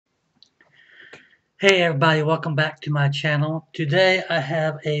Hey everybody, welcome back to my channel. Today I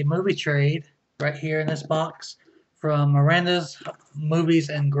have a movie trade right here in this box from Miranda's Movies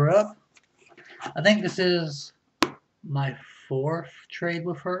and Grub. I think this is my fourth trade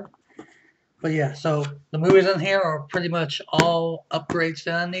with her. But yeah, so the movies in here are pretty much all upgrades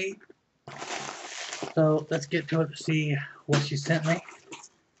that I need. So let's get to it to see what she sent me.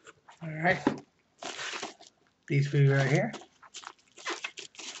 Alright. These for you right here.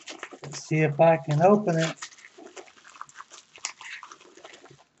 Let's see if I can open it.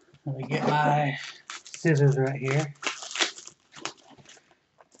 Let me get my scissors right here.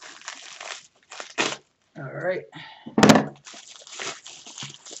 Alright.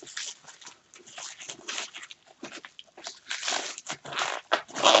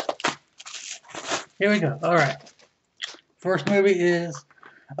 Here we go. Alright. First movie is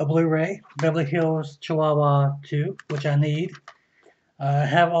a Blu-ray, Beverly Hills Chihuahua 2, which I need. I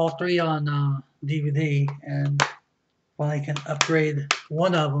have all three on DVD, and finally can upgrade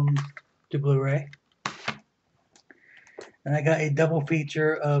one of them to Blu-ray. And I got a double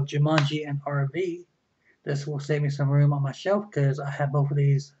feature of Jumanji and RV. This will save me some room on my shelf because I have both of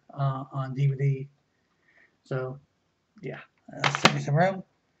these on DVD. So, yeah, save me some room.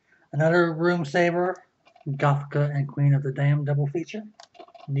 Another room saver, Gothica and Queen of the Damned double feature.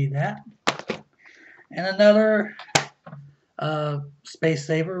 Need that. And another space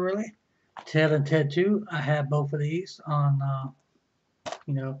saver, really. Ted and Ted 2. I have both of these on,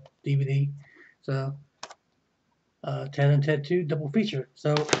 DVD. So, Ted and Ted 2 double feature.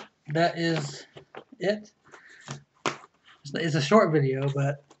 So, that is it. It's a short video,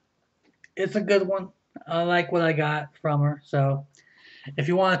 but it's a good one. I like what I got from her. So, if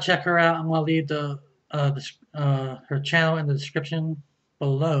you want to check her out, I'm going to leave her channel in the description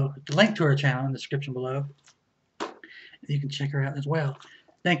below. The link to her channel in the description below. You can check her out as well.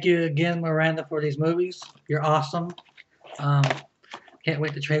 Thank you again, Miranda, for these movies. You're awesome. Can't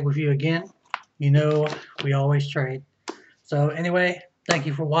wait to trade with you again. You know we always trade. So anyway, thank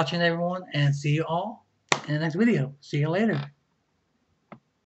you for watching, everyone, and see you all in the next video. See you later.